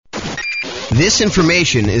This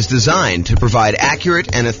information is designed to provide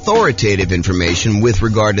accurate and authoritative information with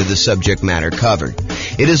regard to the subject matter covered.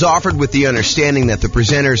 It is offered with the understanding that the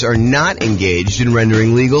presenters are not engaged in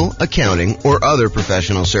rendering legal, accounting, or other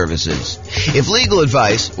professional services. If legal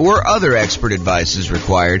advice or other expert advice is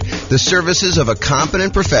required, the services of a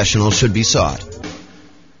competent professional should be sought.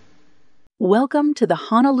 Welcome to the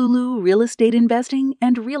Honolulu Real Estate Investing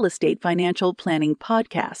and Real Estate Financial Planning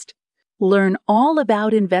Podcast. Learn all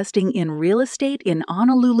about investing in real estate in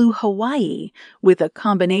Honolulu, Hawaii, with a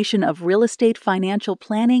combination of real estate financial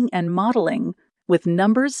planning and modeling with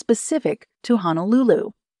numbers specific to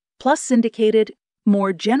Honolulu, plus syndicated,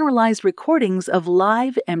 more generalized recordings of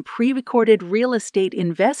live and pre-recorded real estate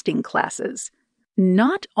investing classes,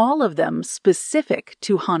 not all of them specific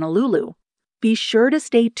to Honolulu. Be sure to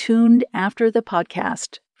stay tuned after the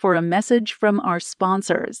podcast for a message from our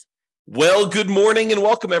sponsors. Well, good morning and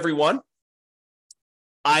welcome, everyone.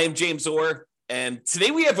 I am James Orr, and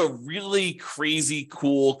today we have a really crazy,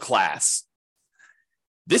 cool class.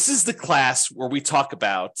 This is the class where we talk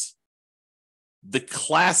about the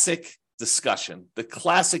classic discussion, the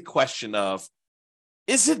classic question of,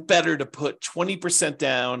 is it better to put 20%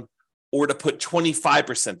 down or to put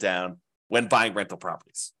 25% down when buying rental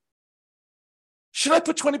properties? Should I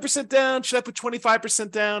put 20% down? Should I put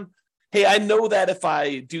 25% down? Hey, I know that if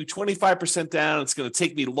I do 25% down, it's going to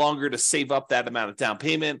take me longer to save up that amount of down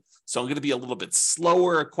payment. So I'm going to be a little bit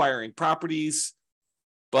slower acquiring properties.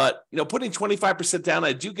 But, putting 25% down,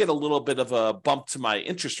 I do get a little bit of a bump to my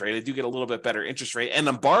interest rate. I do get a little bit better interest rate, and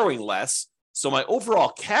I'm borrowing less. So my overall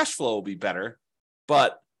cash flow will be better.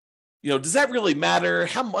 But, does that really matter?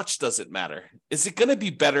 How much does it matter? Is it going to be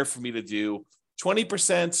better for me to do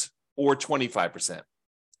 20% or 25%?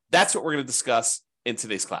 That's what we're going to discuss in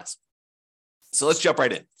today's class. So let's jump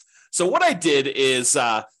right in. So what I did is,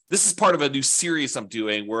 this is part of a new series I'm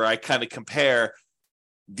doing where I kind of compare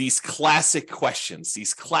these classic questions,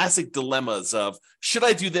 these classic dilemmas of, should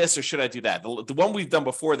I do this or should I do that? The one we've done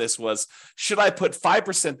before this was, should I put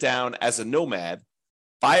 5% down as a nomad,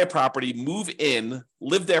 buy a property, move in,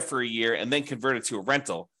 live there for a year, and then convert it to a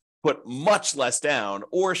rental, put much less down,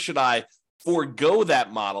 or should I forego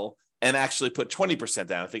that model and actually put 20%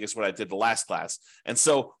 down? I think it's what I did the last class. And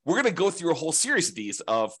so we're going to go through a whole series of these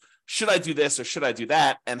of, should I do this or should I do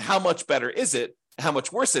that? And how much better is it? How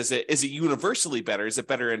much worse is it? Is it universally better? Is it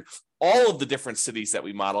better in all of the different cities that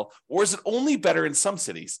we model? Or is it only better in some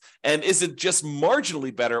cities? And is it just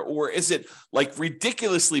marginally better? Or is it like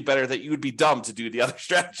ridiculously better that you would be dumb to do the other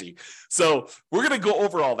strategy? So we're going to go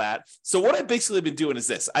over all that. So what I've basically been doing is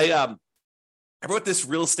this. I wrote this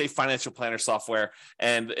real estate financial planner software,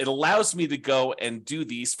 and it allows me to go and do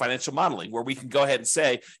these financial modeling where we can go ahead and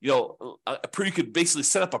say, you could basically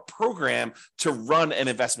set up a program to run an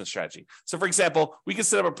investment strategy. So for example, we can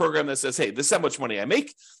set up a program that says, hey, this is how much money I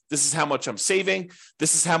make. This is how much I'm saving.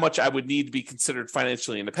 This is how much I would need to be considered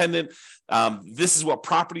financially independent. This is what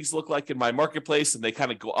properties look like in my marketplace, and they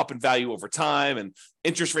kind of go up in value over time, and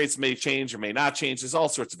interest rates may change or may not change. There's all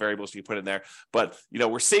sorts of variables you put in there, but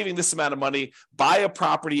we're saving this amount of money. Buy a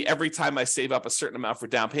property every time I save up a certain amount for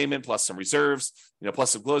down payment, plus some reserves,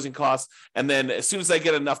 plus some closing costs. And then as soon as I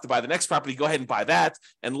get enough to buy the next property, go ahead and buy that.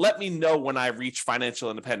 And let me know when I reach financial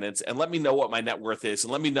independence, and let me know what my net worth is.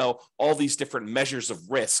 And let me know all these different measures of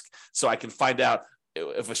risk so I can find out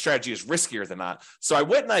if a strategy is riskier than not. So I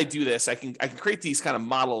went and I do this. I can create these kind of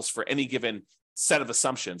models for any given set of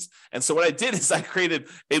assumptions. And so what I did is I created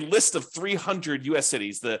a list of 300 U.S.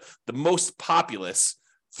 cities, the most populous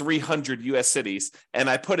 300 U.S. cities, and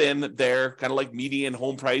I put in their kind of like median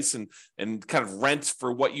home price and kind of rent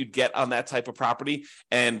for what you'd get on that type of property,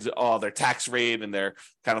 and their tax rate and their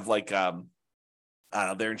kind of like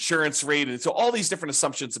their insurance rate, and so all these different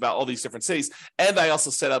assumptions about all these different cities. And I also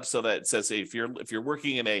set up so that it says, hey, if you're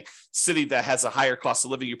working in a city that has a higher cost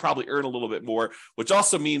of living, you probably earn a little bit more, which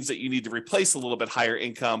also means that you need to replace a little bit higher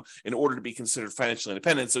income in order to be considered financially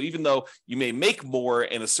independent. So even though you may make more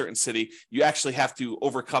in a certain city, you actually have to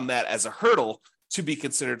overcome that as a hurdle to be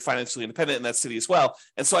considered financially independent in that city as well.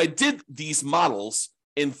 And so I did these models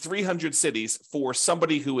in 300 cities for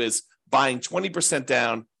somebody who is buying 20%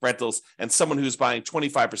 down rentals and someone who's buying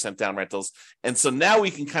 25% down rentals. And so now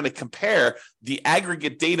we can kind of compare the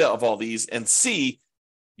aggregate data of all these and see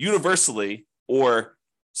universally or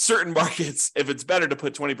certain markets if it's better to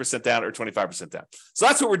put 20% down or 25% down. So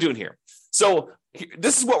that's what we're doing here. So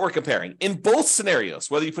this is what we're comparing. In both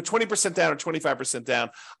scenarios, whether you put 20% down or 25% down,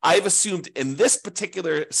 I've assumed in this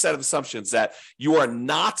particular set of assumptions that you are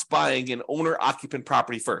not buying an owner-occupant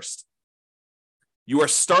property first. You are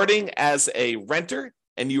starting as a renter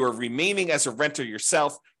and you are remaining as a renter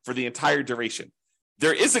yourself for the entire duration.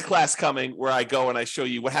 There is a class coming where I go and I show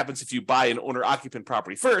you what happens if you buy an owner-occupant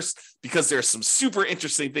property first, because there's some super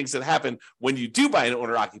interesting things that happen when you do buy an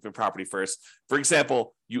owner-occupant property first. For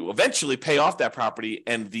example, you eventually pay off that property,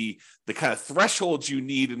 and the kind of thresholds you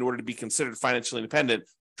need in order to be considered financially independent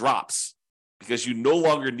drops, because you no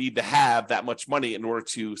longer need to have that much money in order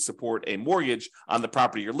to support a mortgage on the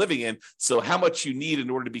property you're living in. So how much you need in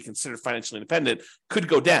order to be considered financially independent could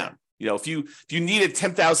go down. If you needed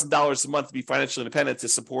 $10,000 a month to be financially independent to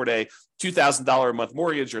support a $2,000 a month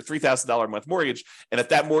mortgage or $3,000 a month mortgage, and if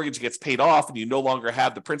that mortgage gets paid off and you no longer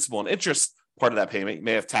have the principal and interest part of that payment, you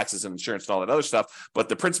may have taxes and insurance and all that other stuff, but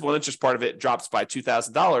the principal and interest part of it drops by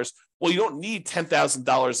 $2,000. Well, you don't need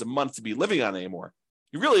 $10,000 a month to be living on anymore.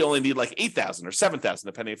 You really only need like $8,000 or $7,000,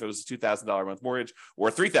 depending if it was a $2,000 a month mortgage or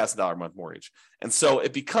a $3,000 a month mortgage. And so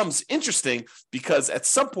it becomes interesting because at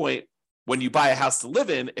some point, when you buy a house to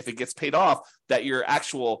live in, if it gets paid off, that your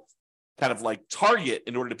actual kind of like target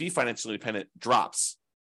in order to be financially independent drops.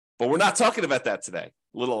 But we're not talking about that today.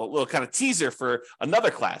 Little kind of teaser for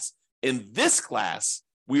another class. In this class,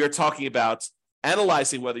 we are talking about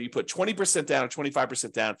analyzing whether you put 20% down or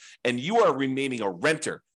 25% down, and you are remaining a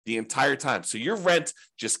renter the entire time. So your rent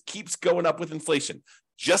just keeps going up with inflation,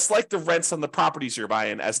 just like the rents on the properties you're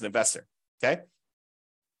buying as an investor, okay?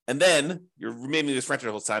 And then you're remaining this renter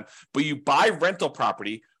the whole time, but you buy rental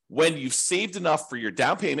property when you've saved enough for your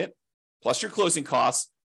down payment, plus your closing costs,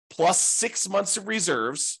 plus 6 months of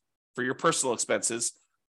reserves for your personal expenses,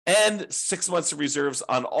 and 6 months of reserves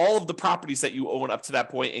on all of the properties that you own up to that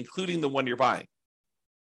point, including the one you're buying.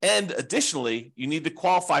 And additionally, you need to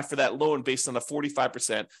qualify for that loan based on a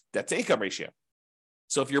 45% debt to income ratio.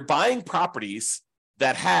 So if you're buying properties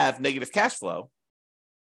that have negative cash flow,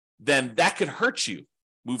 then that could hurt you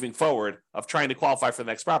moving forward of trying to qualify for the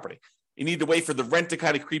next property. You need to wait for the rent to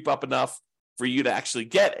kind of creep up enough for you to actually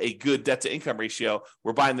get a good debt to income ratio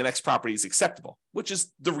where buying the next property is acceptable, which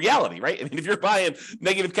is the reality, right? I mean, if you're buying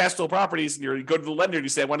negative cash flow properties and you go to the lender and you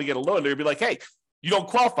say, I want to get a loan, they'll be like, hey, you don't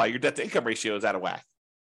qualify. Your debt to income ratio is out of whack.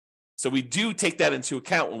 So we do take that into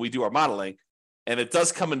account when we do our modeling. And it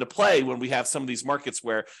does come into play when we have some of these markets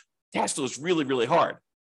where cash flow is really, really hard.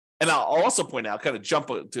 And I'll also point out, kind of jump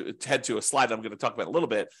to head to a slide I'm going to talk about in a little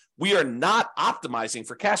bit, we are not optimizing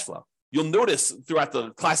for cash flow. You'll notice throughout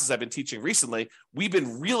the classes I've been teaching recently, we've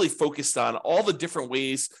been really focused on all the different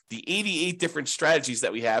ways, the 88 different strategies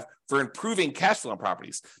that we have for improving cash flow on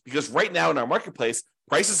properties. Because right now in our marketplace,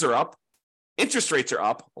 prices are up, interest rates are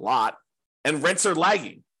up a lot, and rents are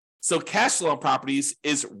lagging. So cash flow on properties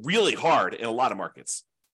is really hard in a lot of markets.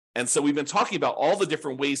 And so we've been talking about all the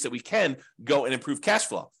different ways that we can go and improve cash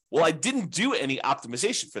flow. Well, I didn't do any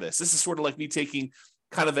optimization for this. This is sort of like me taking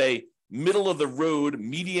kind of a middle of the road,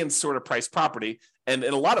 median sort of price property. And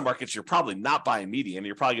in a lot of markets, you're probably not buying median.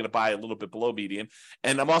 You're probably going to buy a little bit below median.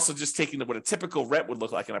 And I'm also just taking what a typical rent would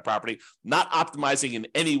look like in a property, not optimizing in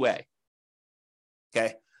any way.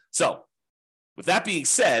 Okay. So with that being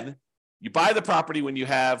said, you buy the property when you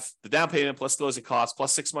have the down payment plus closing costs,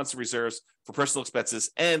 plus 6 months of reserves for personal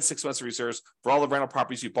expenses and 6 months of reserves for all the rental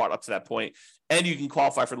properties you bought up to that point. And you can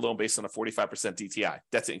qualify for the loan based on a 45% DTI,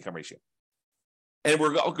 debt to income ratio. And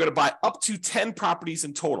we're going to buy up to 10 properties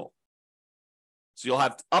in total. So you'll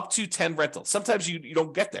have up to 10 rentals. Sometimes you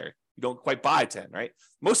don't get there. You don't quite buy 10, right?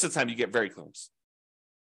 Most of the time you get very close.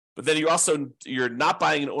 But then you're not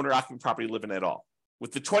buying an owner-occupant property living at all.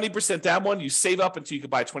 With the 20% down one, you save up until you can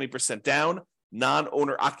buy 20% down,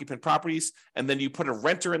 non-owner occupant properties, and then you put a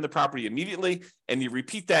renter in the property immediately, and you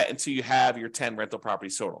repeat that until you have your 10 rental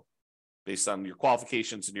properties total, based on your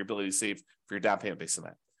qualifications and your ability to save for your down payment based on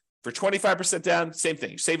that. For 25% down, same thing.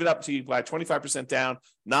 You save it up until you buy 25% down,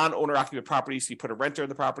 non-owner occupant properties, you put a renter in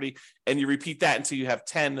the property, and you repeat that until you have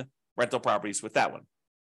 10 rental properties with that one.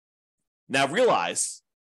 Now realize,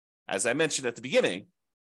 as I mentioned at the beginning,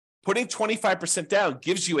 putting 25% down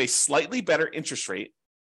gives you a slightly better interest rate.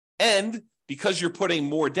 And because you're putting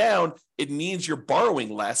more down, it means you're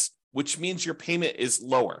borrowing less, which means your payment is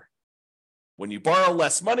lower. When you borrow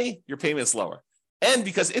less money, your payment is lower. And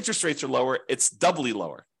because interest rates are lower, it's doubly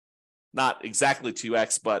lower. Not exactly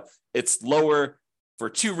 2x, but it's lower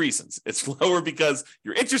for two reasons. It's lower because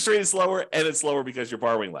your interest rate is lower, and it's lower because you're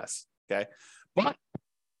borrowing less. Okay. But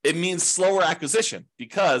it means slower acquisition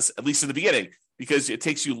because, at least in the beginning, because it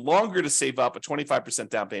takes you longer to save up a 25%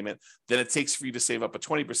 down payment than it takes for you to save up a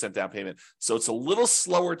 20% down payment. So it's a little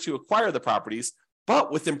slower to acquire the properties,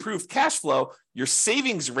 but with improved cash flow, your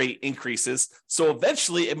savings rate increases. So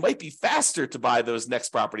eventually it might be faster to buy those next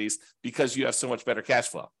properties because you have so much better cash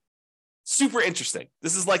flow. Super interesting.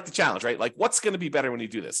 This is like the challenge, right? Like, what's going to be better when you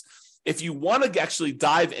do this? If you want to actually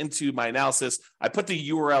dive into my analysis, I put the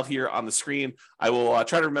URL here on the screen. I will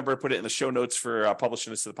try to remember to put it in the show notes for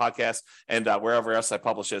publishing this to the podcast and wherever else I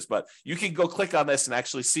publish this. But you can go click on this and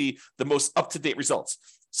actually see the most up-to-date results.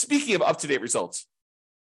 Speaking of up-to-date results,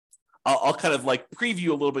 I'll kind of like preview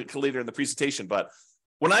a little bit later in the presentation. But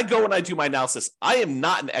when I go and I do my analysis, I am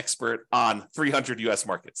not an expert on 300 U.S.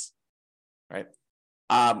 markets, right?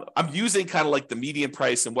 I'm using kind of like the median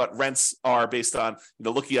price and what rents are based on,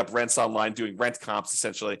 looking up rents online, doing rent comps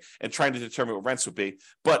essentially, and trying to determine what rents would be.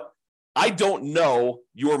 But I don't know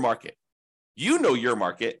your market. You know your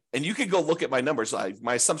market, and you can go look at my numbers.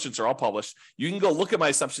 My assumptions are all published. You can go look at my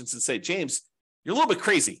assumptions and say, James, you're a little bit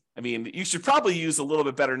crazy. I mean, you should probably use a little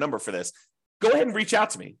bit better number for this. Go ahead and reach out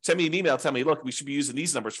to me. Send me an email. Tell me, look, we should be using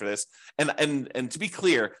these numbers for this. And to be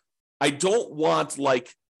clear, I don't want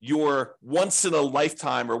like your once in a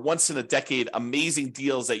lifetime or once in a decade amazing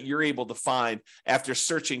deals that you're able to find after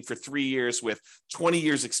searching for 3 years with 20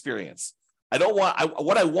 years experience.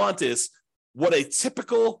 What I want is what a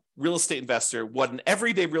typical real estate investor, what an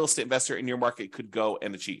everyday real estate investor in your market could go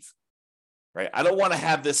and achieve, right? I don't want to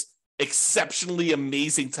have this exceptionally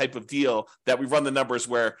amazing type of deal that we run the numbers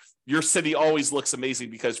where your city always looks amazing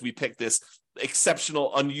because we picked this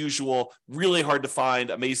exceptional, unusual, really hard to find,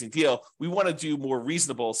 amazing deal. We want to do more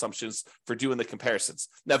reasonable assumptions for doing the comparisons.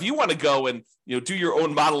 Now, if you want to go and do your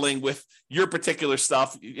own modeling with your particular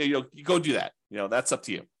stuff, you go do that. That's up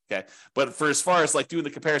to you. Okay. But for as far as like doing the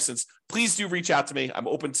comparisons, please do reach out to me. I'm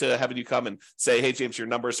open to having you come and say, hey, James, your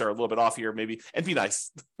numbers are a little bit off here, maybe, and be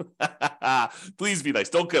nice. Please be nice.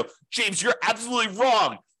 Don't go, James, you're absolutely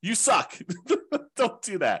wrong. You suck. Don't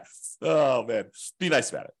do that. Oh, man. Be nice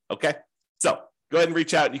about it. Okay. So go ahead and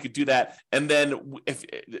reach out and you could do that. And then if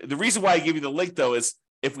the reason why I gave you the link, though, is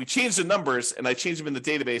if we change the numbers and I change them in the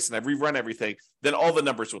database and I rerun everything, then all the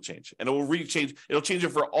numbers will change. And it'll change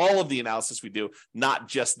it for all of the analysis we do, not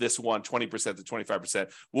just this one, 20% to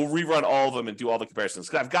 25%. We'll rerun all of them and do all the comparisons.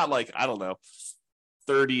 Because I've got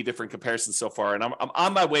 30 different comparisons so far, and I'm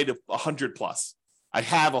on my way to 100 plus. I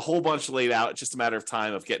have a whole bunch laid out. It's just a matter of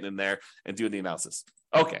time of getting in there and doing the analysis.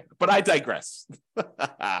 Okay, but I digress.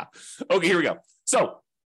 Okay, here we go. So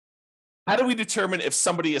how do we determine if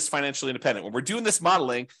somebody is financially independent? When we're doing this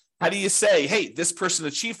modeling, how do you say, hey, this person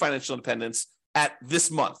achieved financial independence at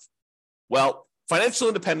this month? Well, financial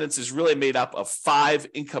independence is really made up of 5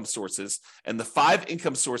 income sources, and the 5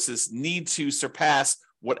 income sources need to surpass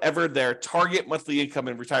whatever their target monthly income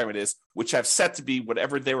in retirement is, which I've set to be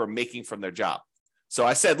whatever they were making from their job. So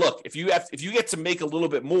I said, look, if you get to make a little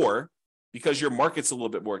bit more because your market's a little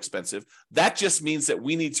bit more expensive, that just means that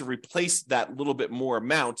we need to replace that little bit more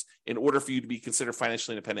amount in order for you to be considered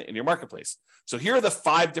financially independent in your marketplace. So here are the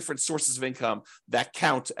 5 different sources of income that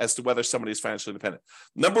count as to whether somebody is financially independent.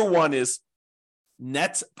 Number 1 is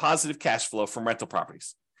net positive cash flow from rental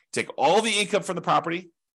properties. Take all the income from the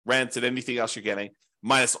property, rent, and anything else you're getting,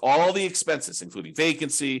 minus all the expenses, including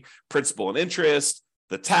vacancy, principal and interest,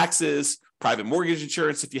 the taxes, private mortgage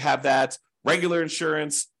insurance if you have that, regular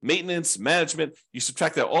insurance, maintenance, management. You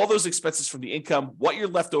subtract out all those expenses from the income. What you're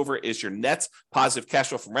left over is your net positive cash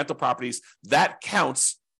flow from rental properties. That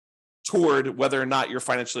counts toward whether or not you're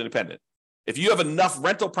financially independent. If you have enough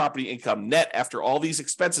rental property income net after all these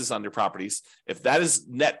expenses on your properties, if that is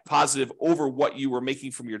net positive over what you were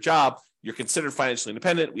making from your job, you're considered financially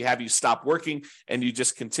independent. We have you stop working and you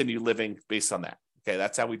just continue living based on that. Okay,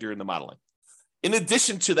 that's how we do in the modeling. In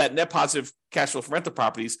addition to that net positive cash flow from rental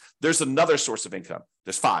properties, there's another source of income.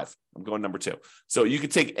 There's 5. I'm going number 2. So you can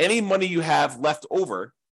take any money you have left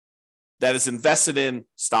over that is invested in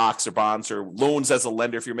stocks or bonds or loans as a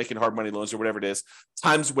lender, if you're making hard money loans or whatever it is,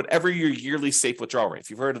 times whatever your yearly safe withdrawal rate. If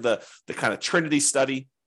you've heard of the kind of Trinity study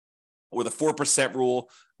or the 4% rule,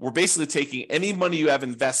 we're basically taking any money you have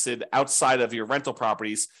invested outside of your rental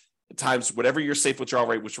properties times whatever your safe withdrawal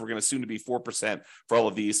rate, which we're going to assume to be 4% for all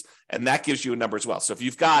of these. And that gives you a number as well. So if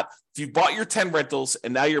you've bought your 10 rentals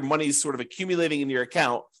and now your money is sort of accumulating in your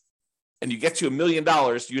account and you get to $1 million,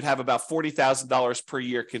 you'd have about $40,000 per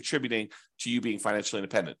year contributing to you being financially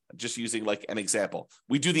independent. Just using like an example.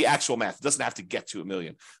 We do the actual math. It doesn't have to get to $1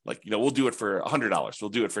 million. We'll do it for $100. We'll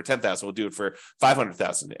do it for $10,000. We'll do it for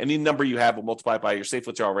 $500,000. Any number you have, we'll multiply by your safe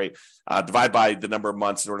withdrawal rate, divide by the number of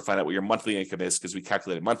months in order to find out what your monthly income is, because we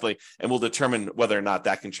calculate it monthly, and we'll determine whether or not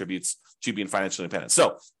that contributes to being financially independent.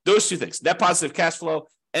 So those 2 things, net positive cash flow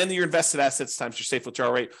and your invested assets times your safe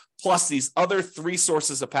withdrawal rate, plus these other 3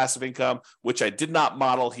 sources of passive income, which I did not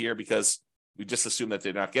model here because we just assume that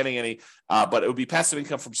they're not getting any, but it would be passive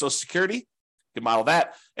income from Social Security, You can model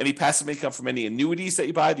that. Any passive income from any annuities that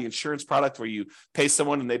you buy, the insurance product where you pay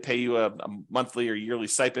someone and they pay you a monthly or yearly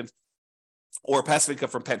stipend, or passive income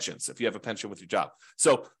from pensions if you have a pension with your job.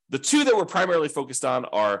 So the two that we're primarily focused on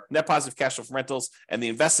are net positive cash flow from rentals and the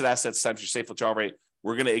invested assets times your safe withdrawal rate.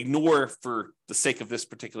 We're going to ignore, for the sake of this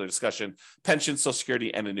particular discussion, pensions, Social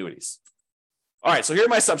Security, and annuities. All right, so here are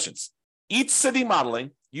my assumptions. Each city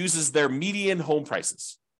modeling uses their median home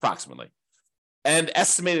prices, approximately, and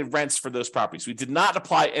estimated rents for those properties. We did not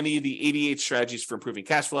apply any of the 88 strategies for improving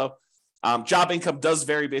cash flow. Job income does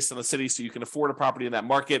vary based on the city, so you can afford a property in that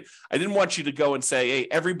market. I didn't want you to go and say, hey,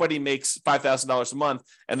 everybody makes $5,000 a month,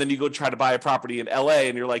 and then you go try to buy a property in LA,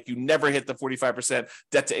 and you're like, you never hit the 45%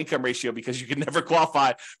 debt to income ratio because you can never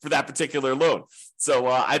qualify for that particular loan. So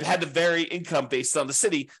I've had to vary income based on the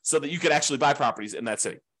city so that you could actually buy properties in that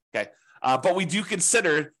city, okay? But we do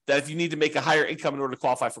consider that if you need to make a higher income in order to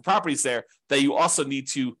qualify for properties there, that you also need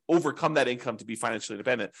to overcome that income to be financially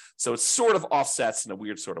independent. So it sort of offsets in a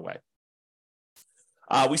weird sort of way.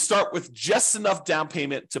 We start with just enough down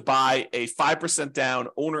payment to buy a 5% down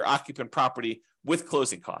owner-occupant property with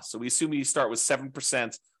closing costs. So we assume you start with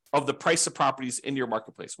 7% of the price of properties in your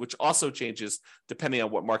marketplace, which also changes depending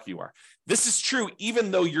on what market you are. This is true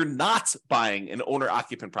even though you're not buying an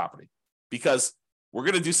owner-occupant property, because we're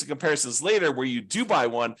going to do some comparisons later where you do buy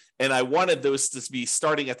one, and I wanted those to be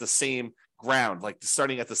starting at the same ground, like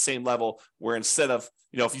starting at the same level, where instead of,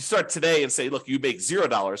 if you start today and say, look, you make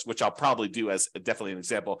 $0, which I'll probably do as definitely an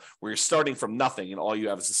example, where you're starting from nothing and all you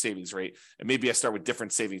have is a savings rate, and maybe I start with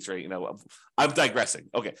different savings rate, I'm digressing.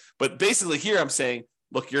 Okay. But basically here I'm saying,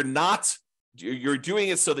 look, you're doing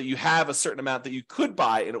it so that you have a certain amount that you could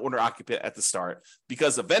buy an owner occupant at the start,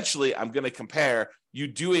 because eventually I'm going to compare you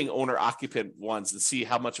doing owner occupant ones and see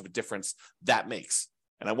how much of a difference that makes.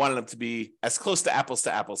 And I wanted them to be as close to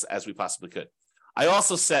apples as we possibly could. I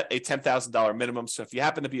also set a $10,000 minimum. So if you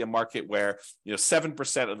happen to be a market where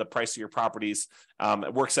 7% of the price of your properties,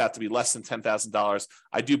 it works out to be less than $10,000,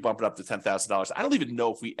 I do bump it up to $10,000. I don't even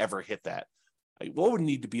know if we ever hit that. What would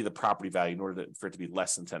need to be the property value in order for it to be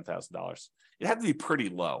less than $10,000? It had to be pretty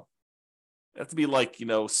low. It had to be like,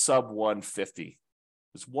 sub 150.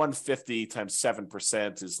 It's 150 times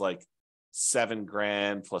 7% is like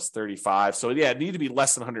 $7,000 plus 35. So yeah, it needed to be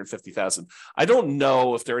less than 150,000. I don't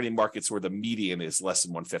know if there are any markets where the median is less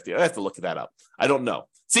than 150. I have to look that up. I don't know.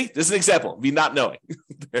 See, this is an example of me not knowing.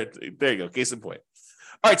 There you go. Case in point.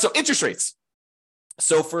 All right. So interest rates.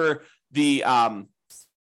 So for the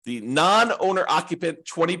non-owner occupant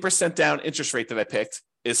 20% down interest rate that I picked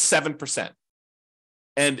is 7%.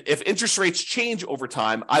 And if interest rates change over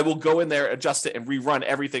time, I will go in there, adjust it, and rerun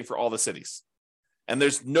everything for all the cities. And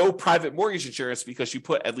there's no private mortgage insurance because you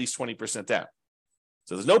put at least 20% down.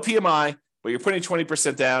 So there's no PMI, but you're putting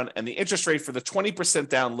 20% down, and the interest rate for the 20%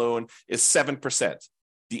 down loan is 7%.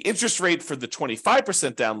 The interest rate for the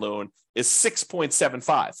 25% down loan is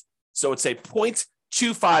 6.75. So it's a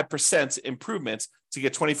 0.25% improvement to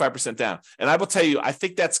get 25% down. And I will tell you, I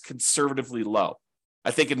think that's conservatively low. I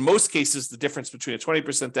think in most cases, the difference between a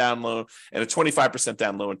 20% down loan and a 25%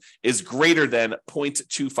 down loan is greater than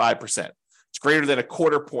 0.25%. It's greater than a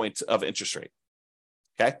quarter point of interest rate.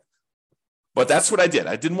 Okay. But that's what I did.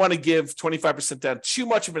 I didn't want to give 25% down too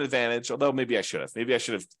much of an advantage, although maybe I should have. Maybe I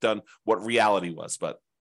should have done what reality was, but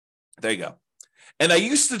there you go. And I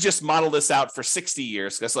used to just model this out for 60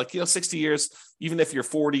 years. Because 60 years, even if you're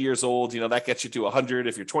 40 years old, that gets you to 100.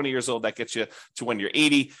 If you're 20 years old, that gets you to when you're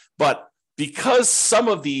 80. But because some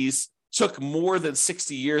of these took more than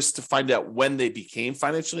 60 years to find out when they became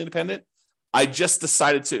financially independent, I just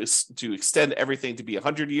decided to extend everything to be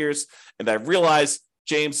 100 years. And I realized,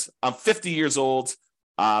 James, I'm 50 years old.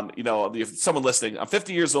 If someone listening, I'm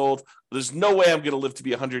 50 years old. There's no way I'm going to live to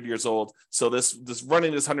be 100 years old. So this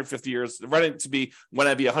running this 150 years, running to be when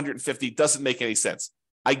I be 150 doesn't make any sense.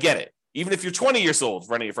 I get it. Even if you're 20 years old,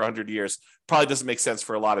 running it for 100 years probably doesn't make sense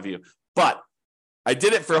for a lot of you. But I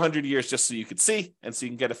did it for 100 years just so you could see and so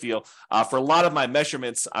you can get a feel. For a lot of my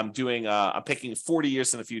measurements, I'm picking 40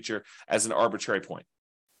 years in the future as an arbitrary point.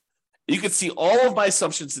 You can see all of my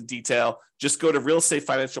assumptions in detail. Just go to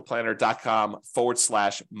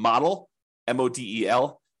realestatefinancialplanner.com/model,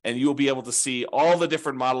 MODEL, and you'll be able to see all the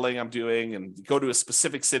different modeling I'm doing and go to a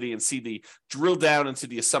specific city and see the drill down into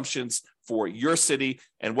the assumptions for your city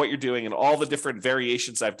and what you're doing and all the different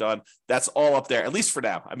variations I've done. That's all up there, at least for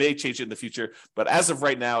now. I may change it in the future, but as of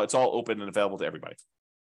right now, it's all open and available to everybody.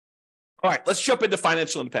 All right, let's jump into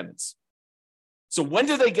financial independence. So when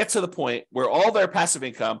do they get to the point where all their passive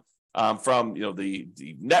income from the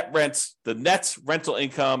net rent, the net rental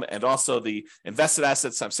income, and also the invested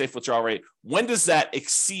assets times safe withdrawal rate, when does that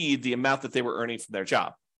exceed the amount that they were earning from their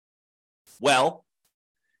job? Well,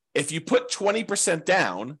 if you put 20%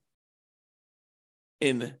 down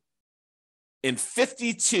in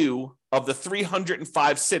 52 of the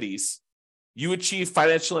 305 cities, you achieve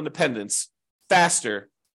financial independence faster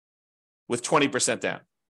with 20% down.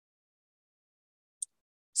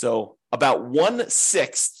 So about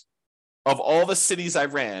 1/6 of all the cities I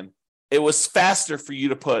ran, it was faster for you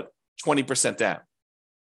to put 20% down.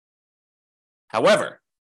 However,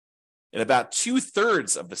 in about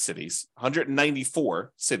 2/3 of the cities,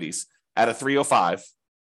 194 cities out of 305,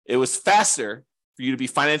 it was faster for you to be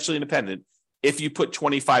financially independent if you put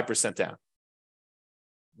 25% down.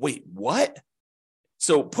 Wait, what?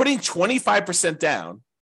 So putting 25% down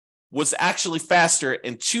was actually faster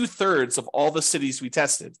in 2/3 of all the cities we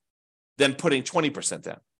tested than putting 20%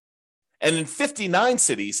 down. And in 59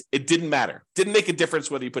 cities, it didn't matter. Didn't make a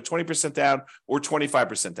difference whether you put 20% down or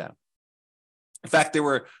 25% down. In fact, there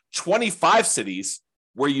were 25 cities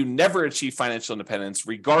where you never achieved financial independence,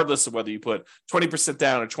 regardless of whether you put 20%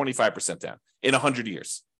 down or 25% down in 100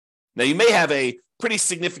 years. Now, you may have a pretty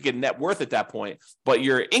significant net worth at that point, but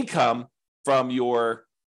your income from your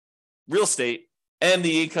real estate and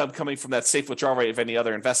the income coming from that safe withdrawal rate of any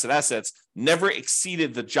other invested assets never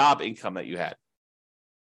exceeded the job income that you had.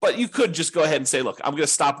 But you could just go ahead and say, look, I'm going to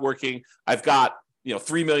stop working. I've got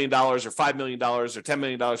 $3 million or $5 million or $10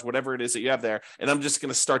 million, whatever it is that you have there, and I'm just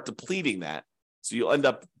going to start depleting that. So you'll end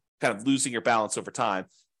up kind of losing your balance over time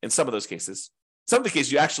in some of those cases. Some of the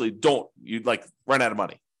cases you actually don't, you'd like run out of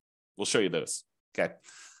money. We'll show you those. Okay.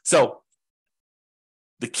 So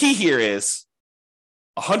the key here is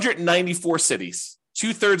 194 cities,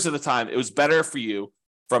 2/3 of the time, it was better for you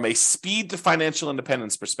from a speed to financial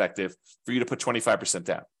independence perspective for you to put 25%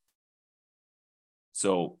 down.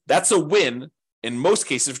 So that's a win in most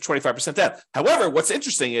cases for 25% down. However, what's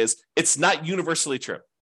interesting is it's not universally true.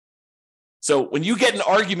 So when you get in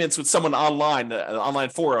arguments with someone online, an online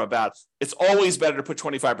forum about it's always better to put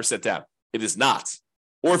 25% down, it is not.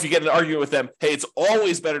 Or if you get in an argument with them, hey, it's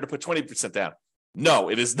always better to put 20% down. No,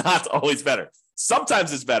 it is not always better.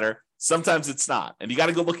 Sometimes it's better, sometimes it's not. And you got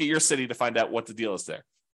to go look at your city to find out what the deal is there.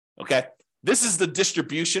 Okay? This is the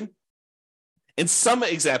distribution. In some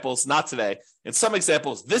examples, not today, in some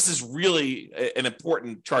examples, this is really an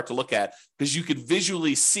important chart to look at because you could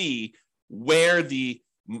visually see where the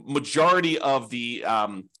majority of the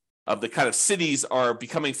kind of cities are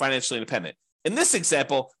becoming financially independent. In this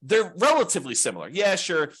example, they're relatively similar. Yeah,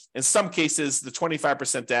 sure. In some cases, the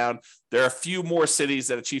 25% down, there are a few more cities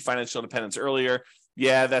that achieve financial independence earlier.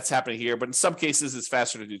 Yeah, that's happening here. But in some cases, it's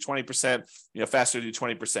faster to do 20%, faster to do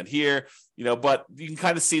 20% here, but you can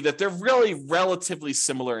kind of see that they're really relatively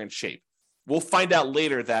similar in shape. We'll find out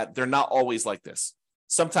later that they're not always like this.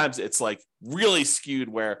 Sometimes it's like really skewed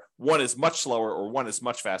where one is much slower or one is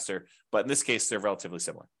much faster. But in this case, they're relatively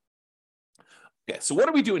similar. Okay, so what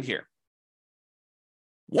are we doing here?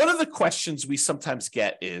 One of the questions we sometimes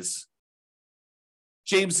get is,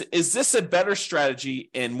 James, is this a better strategy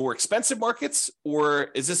in more expensive markets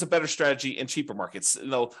or is this a better strategy in cheaper markets?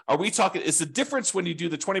 Are we talking, is the difference when you do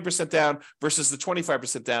the 20% down versus the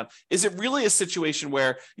 25% down, is it really a situation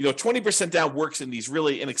where, 20% down works in these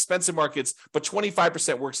really inexpensive markets, but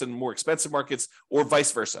 25% works in more expensive markets or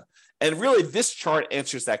vice versa? And really this chart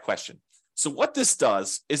answers that question. So what this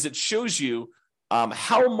does is it shows you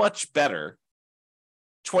how much better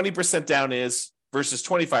 20% down is versus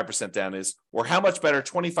 25% down is, or how much better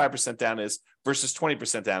 25% down is versus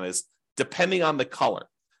 20% down is, depending on the color.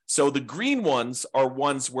 So the green ones are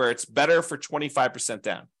ones where it's better for 25%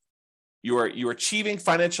 down. You're achieving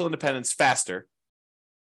financial independence faster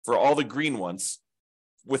for all the green ones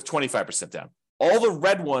with 25% down. All the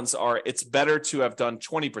red ones are it's better to have done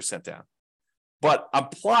 20% down. But I'm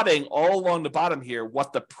plotting all along the bottom here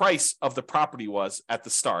what the price of the property was at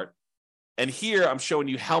the start. And here I'm showing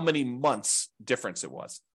you how many months difference it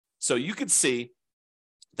was. So you can see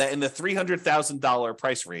that in the $300,000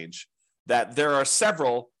 price range, that there are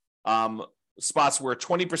several spots where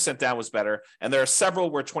 20% down was better, and there are several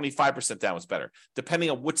where 25% down was better, depending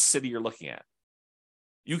on which city you're looking at.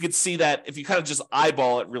 You can see that if you kind of just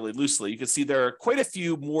eyeball it really loosely, you can see there are quite a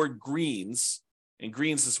few more greens, and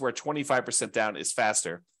greens is where 25% down is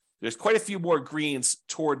faster. There's quite a few more greens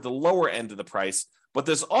toward the lower end of the price, but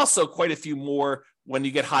there's also quite a few more when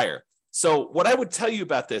you get higher. So what I would tell you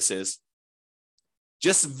about this is,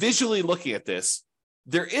 just visually looking at this,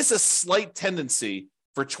 there is a slight tendency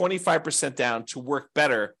for 25% down to work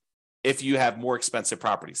better if you have more expensive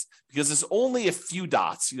properties, because there's only a few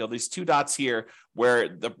dots, these two dots here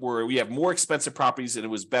where we have more expensive properties and it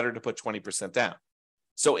was better to put 20% down.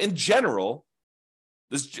 So in general,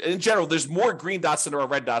 there's more green dots than there are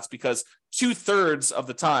red dots because 2/3 of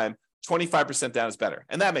the time, 25% down is better.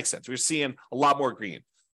 And that makes sense. We're seeing a lot more green.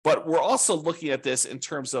 But we're also looking at this in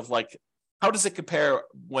terms of like, how does it compare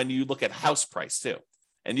when you look at house price too?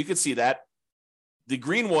 And you can see that the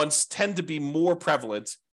green ones tend to be more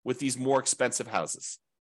prevalent with these more expensive houses.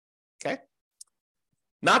 Okay.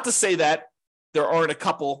 Not to say that there aren't a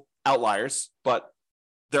couple outliers, but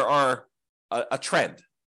there are a trend,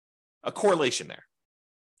 a correlation there.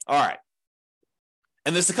 All right.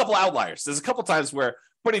 And there's a couple outliers. There's a couple times where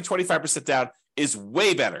putting 25% down is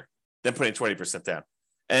way better than putting 20% down.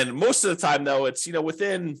 And most of the time, though, it's,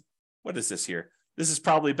 within, what is this here? This is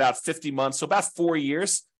probably about 50 months, so about 4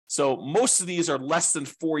 years. So most of these are less than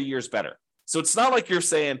 4 years better. So it's not like you're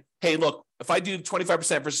saying, hey, look, if I do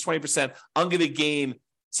 25% versus 20%, I'm going to gain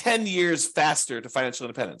 10 years faster to financial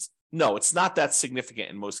independence. No, it's not that significant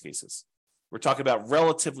in most cases. We're talking about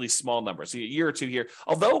relatively small numbers, a year or two here.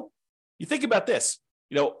 Although, you think about this,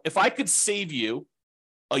 if I could save you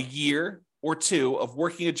a year or two of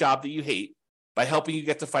working a job that you hate by helping you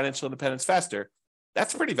get to financial independence faster,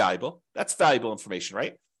 that's pretty valuable. That's valuable information,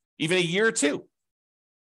 right? Even a year or two,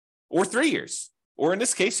 or 3 years, or in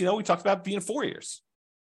this case, we talked about being 4 years.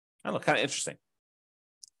 I don't know, kind of interesting.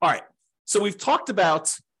 All right, so we've talked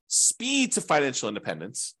about speed to financial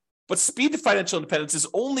independence, but speed to financial independence is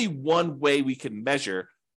only one way we can measure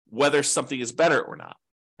whether something is better or not,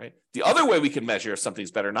 right? The other way we can measure if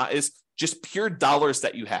something's better or not is just pure dollars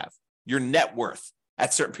that you have, your net worth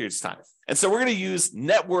at certain periods of time. And so we're going to use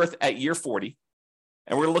net worth at year 40,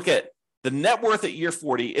 and we're going to look at the net worth at year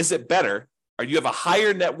 40. Is it better, or do you have a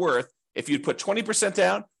higher net worth if you put 20%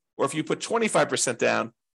 down or if you put 25%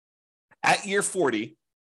 down at year 40,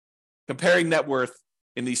 comparing net worth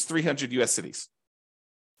in these 300 U.S. cities?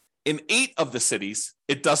 In 8 of the cities,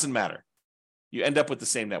 it doesn't matter. You end up with the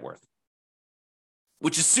same net worth,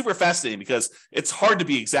 which is super fascinating because it's hard to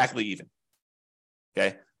be exactly even.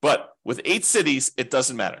 Okay. But with 8 cities, it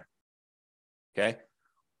doesn't matter. Okay.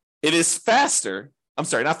 It is faster. I'm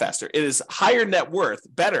sorry, not faster. It is higher net worth,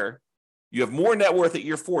 better. You have more net worth at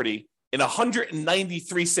year 40 in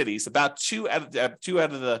 193 cities, about two-thirds,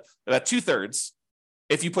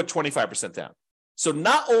 if you put 25% down. So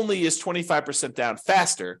not only is 25% down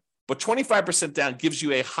faster, but 25% down gives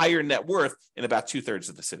you a higher net worth in about 2/3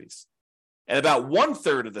 of the cities. And about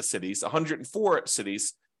 1/3 of the cities, 104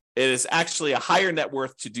 cities, it is actually a higher net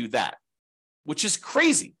worth to do that, which is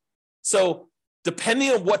crazy. So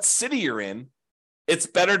depending on what city you're in, it's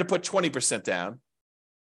better to put 20% down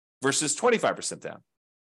versus 25% down.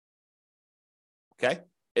 Okay?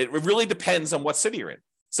 It really depends on what city you're in.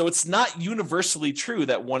 So it's not universally true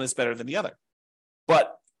that one is better than the other.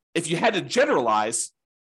 But if you had to generalize,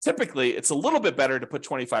 typically it's a little bit better to put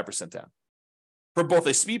 25% down. From both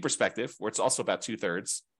a speed perspective, where it's also about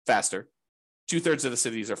 2/3 faster, 2/3 of the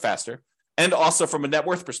cities are faster, and also from a net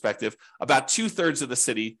worth perspective, about 2/3 of the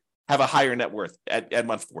city have a higher net worth at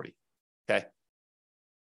month 40. Okay.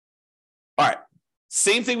 All right.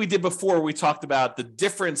 Same thing we did before. We talked about the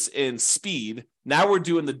difference in speed. Now we're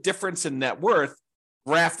doing the difference in net worth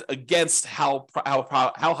graphed against how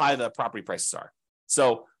high the property prices are.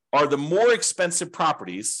 So are the more expensive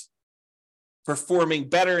properties performing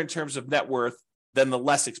better in terms of net worth than the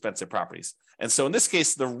less expensive properties? And so in this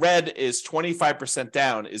case, the red is 25%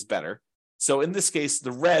 down is better. So in this case,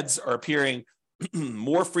 the reds are appearing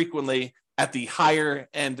more frequently at the higher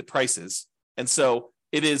end prices. And so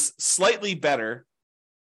it is slightly better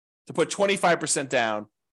to put 25% down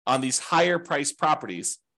on these higher priced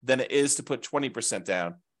properties than it is to put 20%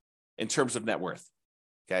 down in terms of net worth.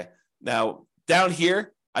 Okay. Now down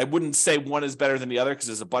here, I wouldn't say one is better than the other because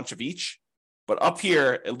there's a bunch of each, but up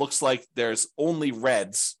here, it looks like there's only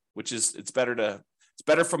reds, which is, it's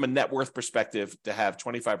better from a net worth perspective to have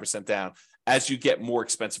 25% down as you get more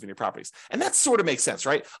expensive in your properties. And that sort of makes sense,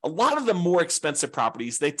 right? A lot of the more expensive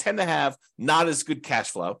properties, they tend to have not as good cash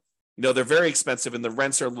flow. They're very expensive and the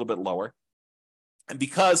rents are a little bit lower. And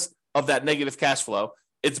because of that negative cash flow,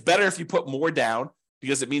 it's better if you put more down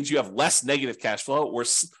because it means you have less negative cash flow or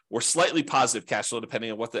slightly positive cash flow,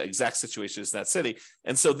 depending on what the exact situation is in that city.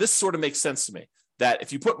 And so this sort of makes sense to me that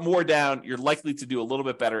if you put more down, you're likely to do a little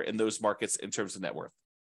bit better in those markets in terms of net worth.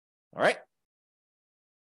 All right.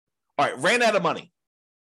 All right. Ran out of money.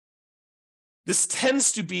 This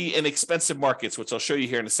tends to be in expensive markets, which I'll show you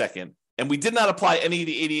here in a second. And we did not apply any of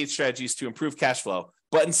the 88 strategies to improve cash flow.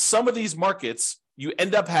 But in some of these markets, you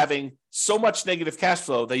end up having so much negative cash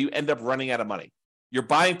flow that you end up running out of money. You're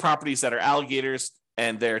buying properties that are alligators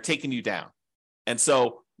and they're taking you down. And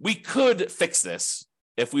so we could fix this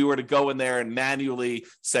if we were to go in there and manually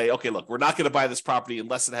say, okay, look, we're not going to buy this property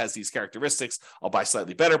unless it has these characteristics. I'll buy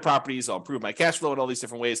slightly better properties. I'll improve my cash flow in all these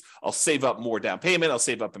different ways. I'll save up more down payment. I'll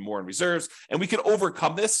save up more in reserves. And we could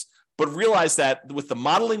overcome this, but realize that with the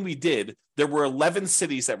modeling we did, there were 11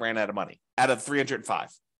 cities that ran out of money out of 305.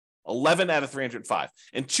 11 out of 305.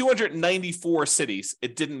 In 294 cities,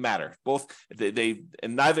 it didn't matter.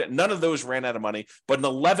 None of those ran out of money, but in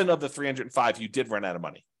 11 of the 305, you did run out of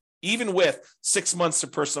money. Even with 6 months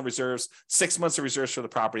of personal reserves, 6 months of reserves for the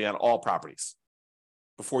property on all properties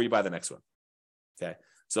before you buy the next one. Okay.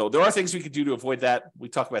 So there are things we could do to avoid that. We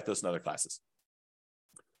talk about those in other classes.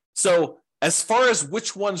 So as far as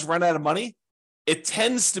which ones run out of money, it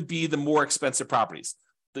tends to be the more expensive properties.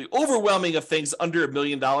 The overwhelming of things under $1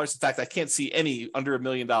 million. In fact, I can't see any under $1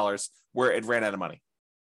 million where it ran out of money.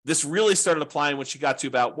 This really started applying when she got to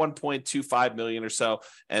about 1.25 million or so,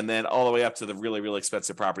 and then all the way up to the really, really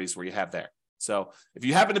expensive properties where you have there. So if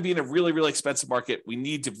you happen to be in a really, really expensive market, we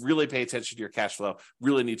need to really pay attention to your cash flow,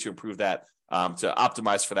 really need to improve that to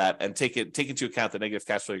optimize for that and take into account the negative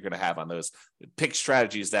cash flow you're going to have on those. Pick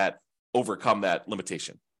strategies that overcome that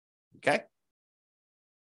limitation. Okay?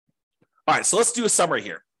 All right, so let's do a summary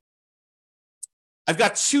here. I've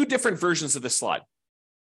got two different versions of this slide.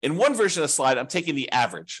 In one version of the slide, I'm taking the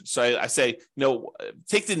average. So I say,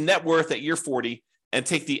 take the net worth at year 40 and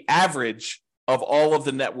take the average of all of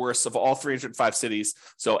the net worths of all 305 cities.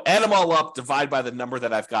 So add them all up, divide by the number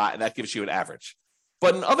that I've got, and that gives you an average.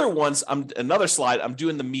 But in other ones, another slide, I'm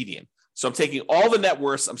doing the median. So I'm taking all the net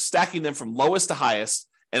worths, I'm stacking them from lowest to highest,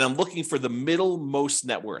 and I'm looking for the middle most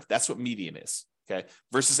net worth. That's what median is. Okay,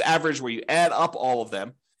 versus average, where you add up all of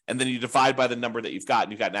them and then you divide by the number that you've got,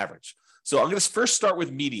 and you've got an average. So I'm going to first start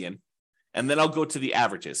with median, and then I'll go to the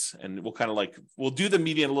averages, and we'll do the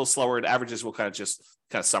median a little slower, and averages we'll kind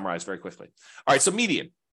of summarize very quickly. All right, so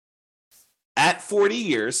median. At 40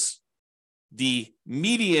 years, the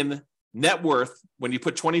median net worth, when you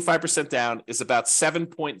put 25% down, is about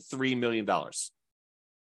 $7.3 million.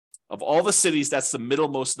 Of all the cities, that's the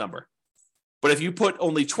middlemost number. But if you put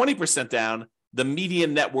only 20% down, the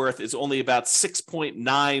median net worth is only about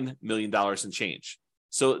 $6.9 million and change.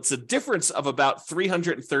 So it's a difference of about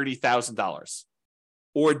 $330,000,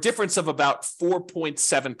 or a difference of about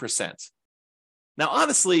 4.7%. Now,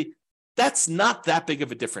 honestly, that's not that big of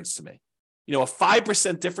a difference to me. A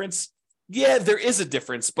 5% difference, yeah, there is a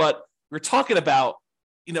difference, but we're talking about,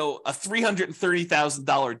 a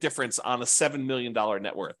 $330,000 difference on a $7 million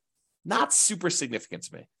net worth. Not super significant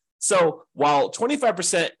to me. So while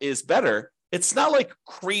 25% is better, it's not like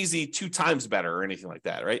crazy 2 times better or anything like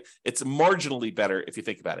that, right? It's marginally better if you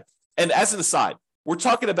think about it. And as an aside, we're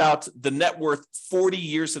talking about the net worth 40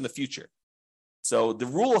 years in the future. So the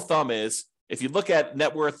rule of thumb is, if you look at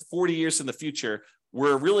net worth 40 years in the future,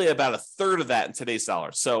 we're really about a third of that in today's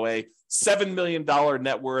dollars. So a $7 million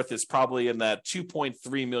net worth is probably in that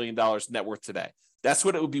 $2.3 million net worth today. That's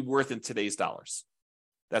what it would be worth in today's dollars.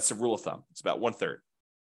 That's the rule of thumb. It's about 1/3.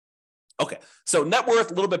 Okay, so net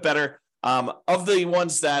worth, a little bit better. Of the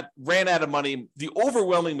ones that ran out of money, the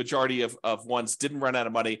overwhelming majority of ones didn't run out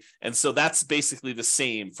of money. And so that's basically the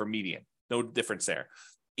same for median. No difference there.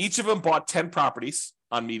 Each of them bought 10 properties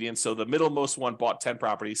on median. So the middlemost one bought 10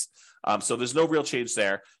 properties. So there's no real change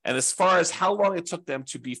there. And as far as how long it took them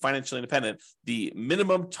to be financially independent, the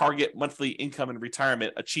minimum target monthly income and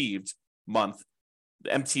retirement achieved month,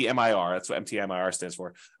 the MTMIR, that's what MTMIR stands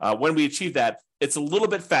for. When we achieve that, it's a little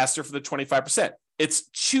bit faster for the 25%. It's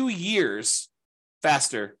 2 years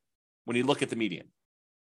faster when you look at the median.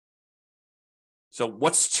 So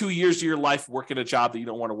what's 2 years of your life working a job that you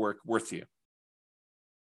don't want to work worth to you?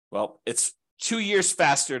 Well, it's 2 years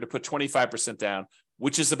faster to put 25% down,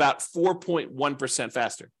 which is about 4.1%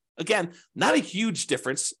 faster. Again, not a huge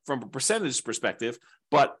difference from a percentage perspective,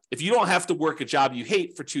 but if you don't have to work a job you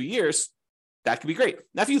hate for 2 years, that could be great.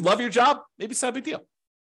 Now, if you love your job, maybe it's not a big deal.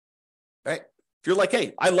 Right? If you're like,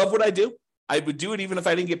 hey, I love what I do, I would do it even if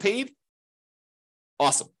I didn't get paid,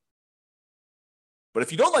 awesome. But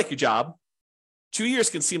if you don't like your job, 2 years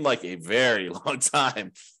can seem like a very long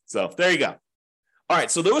time. So there you go. All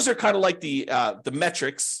right, so those are kind of like the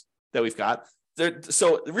metrics that we've got.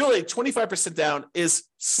 So really 25% down is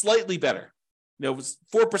slightly better. It was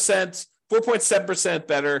 4%, 4.7%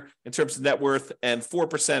 better in terms of net worth, and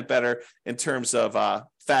 4% better in terms of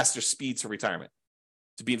faster speed to retirement,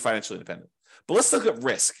 to being financially independent. But let's look at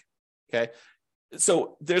risk. Okay,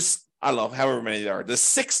 so there's, I don't know, however many there are. There's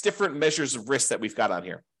 6 different measures of risk that we've got on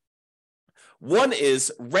here. One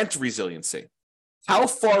is rent resiliency. How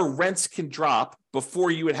far rents can drop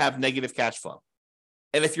before you would have negative cash flow.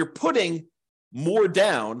 And if you're putting more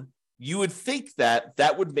down, you would think that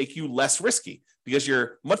that would make you less risky because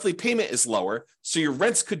your monthly payment is lower. So your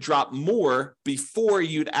rents could drop more before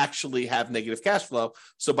you'd actually have negative cash flow.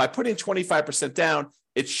 So by putting 25% down,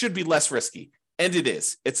 it should be less risky. And it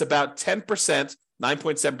is. It's about 10%,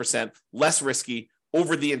 9.7% less risky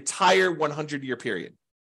over the entire 100-year period.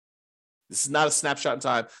 This is not a snapshot in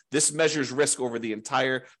time. This measures risk over the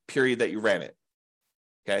entire period that you ran it.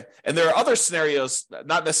 Okay. And there are other scenarios,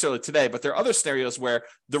 not necessarily today, but there are other scenarios where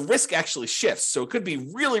the risk actually shifts. So it could be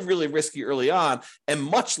really, really risky early on and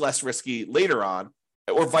much less risky later on,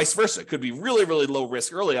 or vice versa. It could be really, really low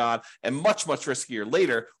risk early on and much, much riskier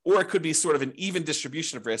later, or it could be sort of an even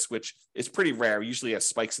distribution of risk, which is pretty rare. We usually have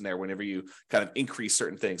spikes in there whenever you kind of increase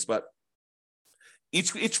certain things, but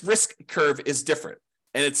each risk curve is different.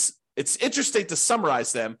 And it's interesting to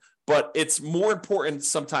summarize them, but it's more important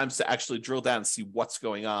sometimes to actually drill down and see what's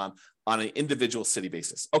going on an individual city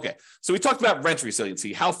basis. Okay, so we talked about rent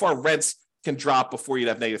resiliency, how far rents can drop before you'd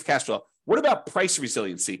have negative cash flow. What about price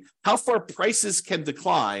resiliency? How far prices can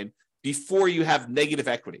decline before you have negative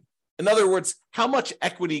equity? In other words, how much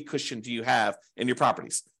equity cushion do you have in your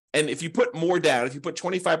properties? And if you put more down, if you put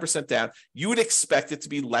 25% down, you would expect it to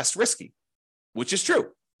be less risky, which is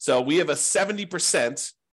true. So we have a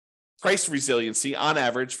 70% price resiliency on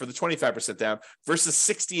average for the 25% down versus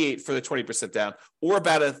 68 for the 20% down, or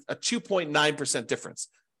about a 2.9% difference.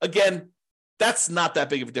 Again, that's not that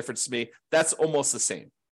big of a difference to me. That's almost the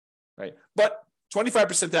same, right? But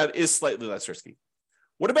 25% down is slightly less risky.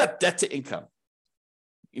 What about debt to income?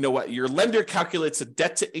 You know what? Your lender calculates a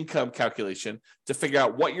debt to income calculation to figure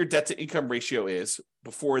out what your debt to income ratio is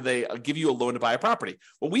before they give you a loan to buy a property.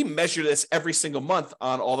 Well, we measure this every single month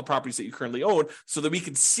on all the properties that you currently own so that we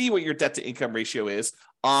can see what your debt to income ratio is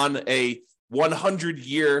on a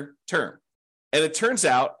 100-year term. And it turns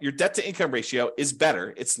out your debt to income ratio is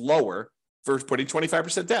better. It's lower for putting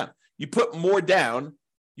 25% down. You put more down,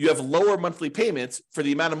 you have lower monthly payments for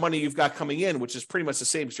the amount of money you've got coming in, which is pretty much the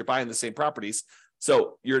same as you're buying the same properties.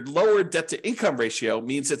 So your lower debt to income ratio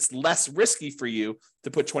means it's less risky for you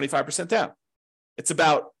to put 25% down. It's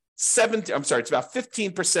about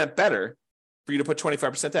 15% better for you to put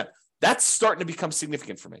 25% down. That's starting to become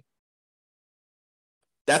significant for me.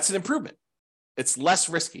 That's an improvement. It's less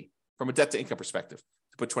risky from a debt to income perspective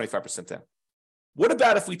to put 25% down. What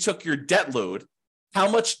about if we took your debt load, how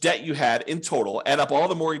much debt you had in total, add up all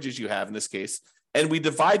the mortgages you have in this case, and we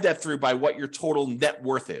divide that through by what your total net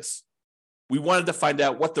worth is? We wanted to find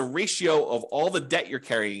out what the ratio of all the debt you're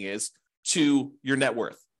carrying is to your net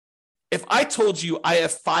worth. If I told you I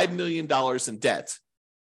have $5 million in debt,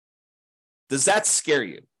 does that scare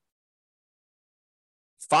you?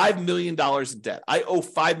 $5 million in debt. I owe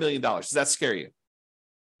 $5 million. Does that scare you?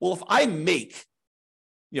 Well, if I make,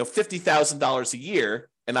 $50,000 a year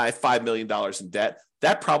and I have $5 million in debt,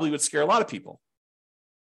 that probably would scare a lot of people.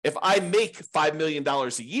 If I make $5 million a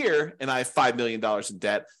year and I have $5 million in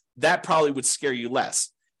debt, that probably would scare you less.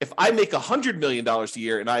 If I make $100 million a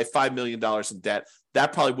year and I have $5 million in debt,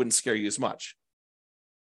 that probably wouldn't scare you as much.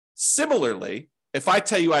 Similarly, if I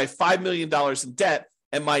tell you I have $5 million in debt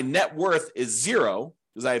and my net worth is zero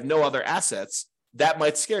because I have no other assets, that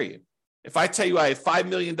might scare you. If I tell you I have $5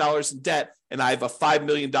 million in debt and I have a $5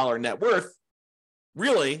 million net worth,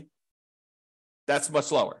 really, that's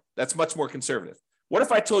much lower. That's much more conservative. What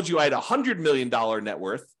if I told you I had a $100 million net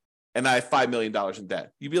worth and I have $5 million in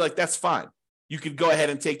debt? You'd be like, that's fine. You could go ahead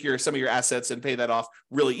and take some of your assets and pay that off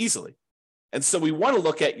really easily. And so we want to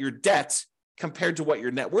look at your debt compared to what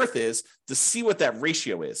your net worth is to see what that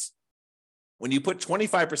ratio is. When you put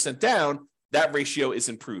 25% down, that ratio is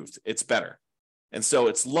improved. It's better. And so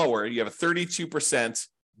it's lower. You have a 32%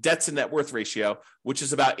 debt to net worth ratio, which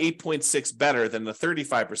is about 8.6 better than the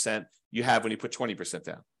 35% you have when you put 20%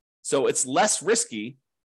 down. So it's less risky to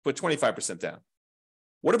put 25% down.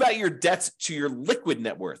 What about your debt to your liquid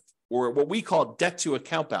net worth, or what we call debt to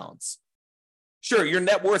account balance? Sure, your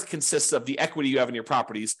net worth consists of the equity you have in your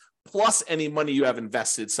properties, plus any money you have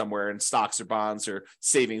invested somewhere in stocks or bonds or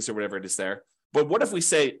savings or whatever it is there. But what if we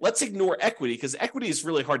say, let's ignore equity, because equity is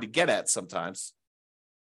really hard to get at sometimes.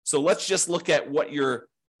 So let's just look at what your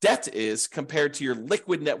debt is compared to your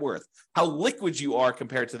liquid net worth, how liquid you are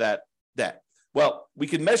compared to that debt. Well, we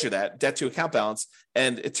can measure that, debt to account balance,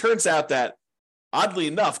 and it turns out that oddly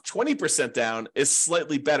enough, 20% down is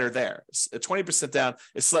slightly better there. 20% down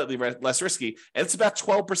is slightly less risky, and it's about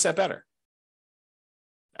 12% better.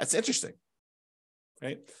 That's interesting,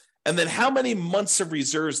 right? And then how many months of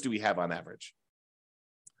reserves do we have on average?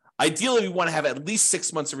 Ideally, we want to have at least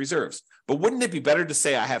 6 months of reserves, but wouldn't it be better to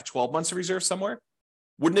say I have 12 months of reserves somewhere?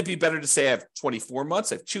 Wouldn't it be better to say I have 24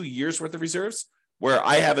 months, I have 2 years worth of reserves? where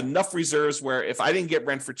I have enough reserves where if I didn't get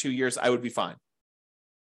rent for 2 years, I would be fine.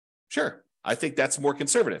 Sure, I think that's more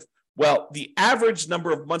conservative. Well, the average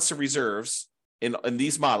number of months of reserves in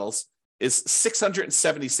these models is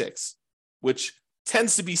 676, which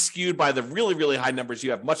tends to be skewed by the really, really high numbers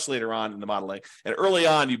you have much later on in the modeling. And early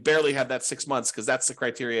on, you barely have that 6 months because that's the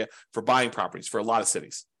criteria for buying properties for a lot of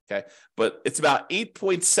cities. Okay, but it's about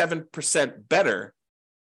 8.7% better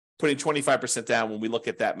putting 25% down when we look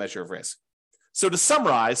at that measure of risk. So to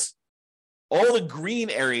summarize, all the green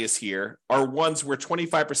areas here are ones where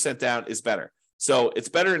 25% down is better. So it's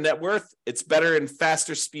better in net worth, it's better in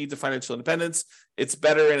faster speed to financial independence, it's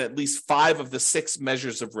better in at least 5 of the 6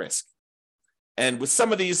 measures of risk. And with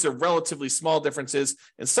some of these, they're relatively small differences,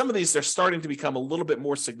 and some of these, they're starting to become a little bit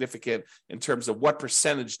more significant in terms of what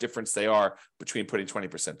percentage difference they are between putting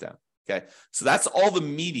 20% down. Okay, so that's all the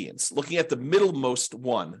medians, looking at the middlemost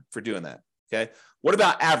one for doing that. Okay, what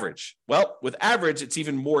about average? Well, with average, it's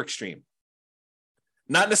even more extreme.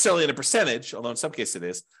 Not necessarily in a percentage, although in some cases it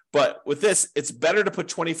is, but with this, it's better to put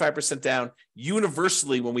 25% down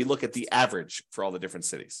universally when we look at the average for all the different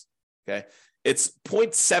cities. Okay, it's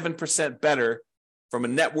 0.7% better from a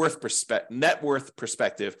net worth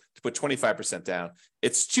perspective to put 25% down.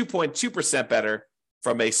 It's 2.2% better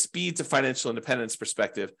from a speed to financial independence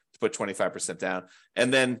perspective to put 25% down.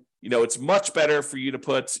 And then, it's much better for you to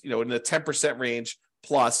put, in the 10% range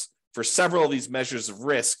plus for several of these measures of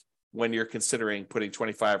risk when you're considering putting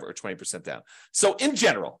 25 or 20% down. So in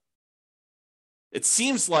general, it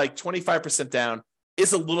seems like 25% down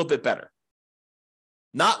is a little bit better.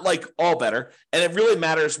 Not like all better. And it really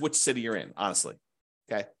matters which city you're in, honestly.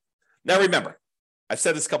 Okay. Now remember, I've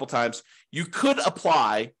said this a couple times, you could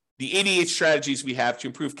apply the 88 strategies we have to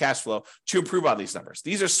improve cash flow to improve on these numbers.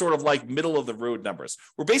 These are sort of like middle of the road numbers.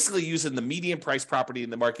 We're basically using the median price property in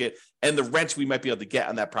the market and the rent we might be able to get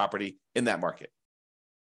on that property in that market.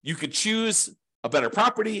 You could choose a better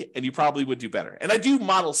property and you probably would do better. And I do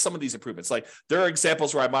model some of these improvements. Like there are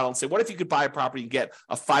examples where I model and say, what if you could buy a property and get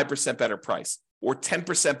a 5% better price or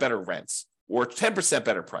 10% better rents or 10%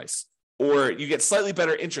 better price, or you get slightly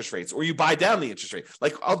better interest rates, or you buy down the interest rate.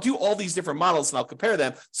 Like I'll do all these different models and I'll compare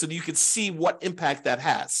them so that you can see what impact that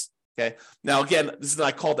has. Okay. Now, again, this is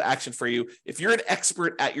my call to action for you. If you're an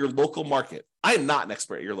expert at your local market, I am not an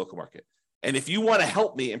expert at your local market. And if you want to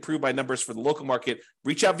help me improve my numbers for the local market,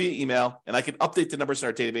 reach out via email and I can update the numbers in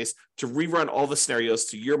our database to rerun all the scenarios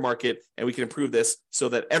to your market, and we can improve this so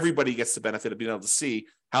that everybody gets the benefit of being able to see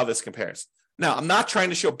how this compares. Now, I'm not trying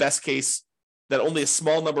to show best case that only a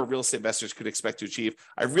small number of real estate investors could expect to achieve.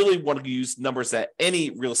 I really want to use numbers that any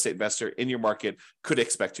real estate investor in your market could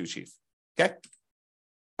expect to achieve. Okay?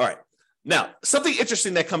 All right. Now, something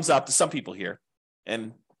interesting that comes up to some people here,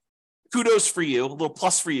 and kudos for you, a little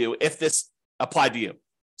plus for you if this applied to you.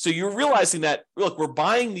 So you're realizing that, look, we're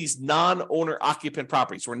buying these non-owner occupant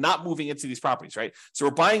properties. We're not moving into these properties, right? So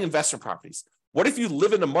we're buying investment properties. What if you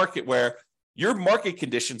live in a market where your market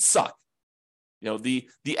conditions suck? The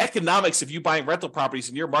economics of you buying rental properties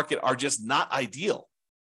in your market are just not ideal.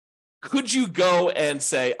 Could you go and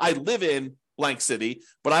say, I live in blank city,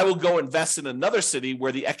 but I will go invest in another city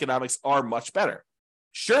where the economics are much better?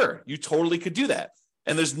 Sure, you totally could do that.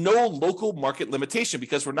 And there's no local market limitation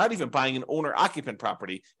because we're not even buying an owner-occupant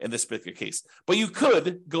property in this particular case. But you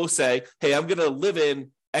could go say, hey, I'm going to live in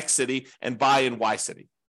X city and buy in Y city.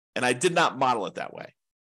 And I did not model it that way.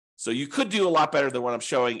 So you could do a lot better than what I'm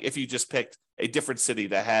showing if you just picked a different city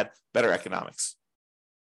that had better economics.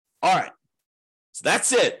 All right. So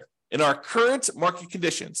that's it. In our current market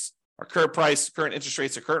conditions, our current price, current interest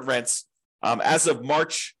rates, or current rents, as of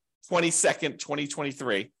March 22nd,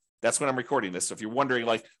 2023, that's when I'm recording this. So if you're wondering,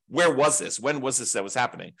 like, where was this? When was this that was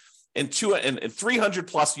happening? In 300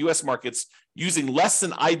 plus US markets using less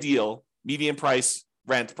than ideal median price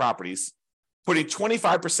rent properties, putting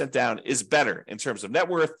 25% down is better in terms of net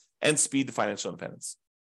worth and speed to financial independence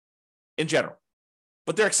in general.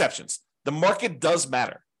 But there are exceptions. The market does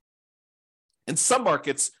matter. In some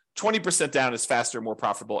markets, 20% down is faster, more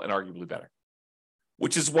profitable, and arguably better,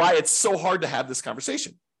 which is why it's so hard to have this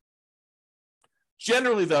conversation.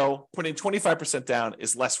 Generally, though, putting 25% down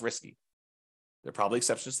is less risky. There are probably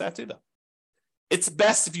exceptions to that too, though. It's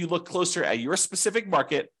best if you look closer at your specific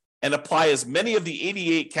market and apply as many of the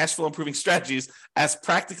 88 cash flow improving strategies as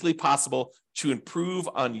practically possible to improve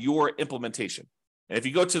on your implementation. And if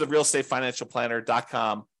you go to the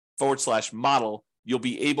realestateFinancialPlanner.com/model, you'll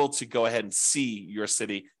be able to go ahead and see your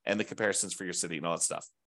city and the comparisons for your city and all that stuff.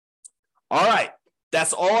 All right.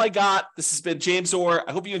 That's all I got. This has been James Orr.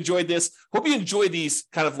 I hope you enjoyed this. Hope you enjoyed these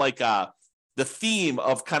kind of like the theme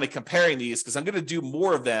of kind of comparing these, because I'm going to do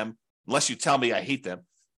more of them unless you tell me I hate them.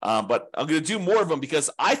 But I'm going to do more of them because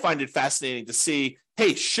I find it fascinating to see,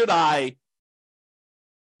 hey, should I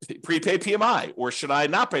prepay PMI, or should I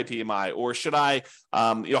not pay PMI, or should I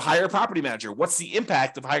hire a property manager? What's the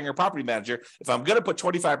impact of hiring a property manager? If I'm going to put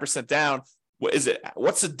 25% down,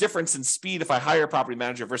 what's the difference in speed if I hire a property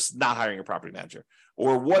manager versus not hiring a property manager?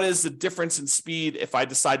 Or what is the difference in speed if I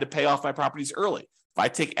decide to pay off my properties early? If I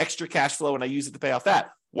take extra cash flow and I use it to pay off that,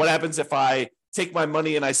 what happens if I take my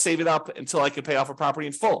money and I save it up until I can pay off a property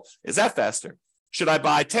in full? Is that faster? Should I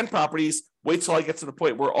buy 10 properties, wait till I get to the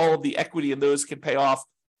point where all of the equity in those can pay off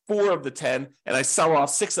 4 of the 10, and I sell off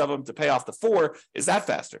 6 of them to pay off the 4? Is that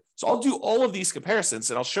faster? So I'll do all of these comparisons,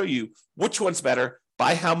 and I'll show you which one's better,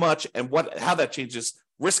 by how much, and how that changes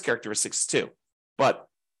risk characteristics too. But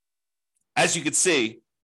as you can see, it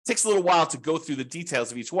takes a little while to go through the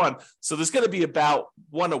details of each one. So there's going to be about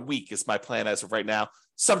one a week is my plan as of right now,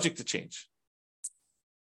 subject to change.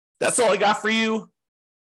 That's all I got for you.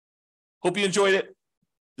 Hope you enjoyed it.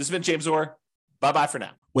 This has been James Orr. Bye-bye for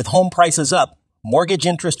now. With home prices up, mortgage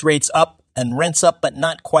interest rates up, and rents up but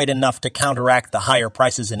not quite enough to counteract the higher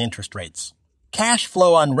prices and interest rates, cash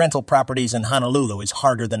flow on rental properties in Honolulu is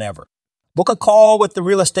harder than ever. Book a call with the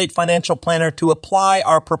Real Estate Financial Planner to apply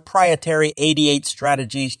our proprietary 88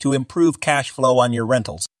 strategies to improve cash flow on your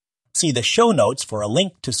rentals. See the show notes for a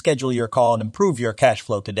link to schedule your call and improve your cash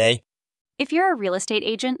flow today. If you're a real estate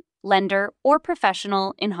agent, lender, or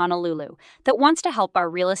professional in Honolulu that wants to help our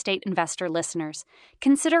real estate investor listeners,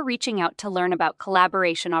 consider reaching out to learn about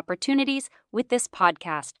collaboration opportunities with this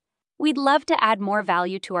podcast. We'd love to add more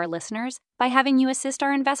value to our listeners by having you assist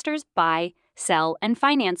our investors buy, sell, and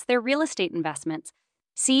finance their real estate investments.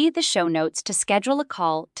 See the show notes to schedule a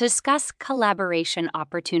call to discuss collaboration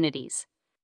opportunities.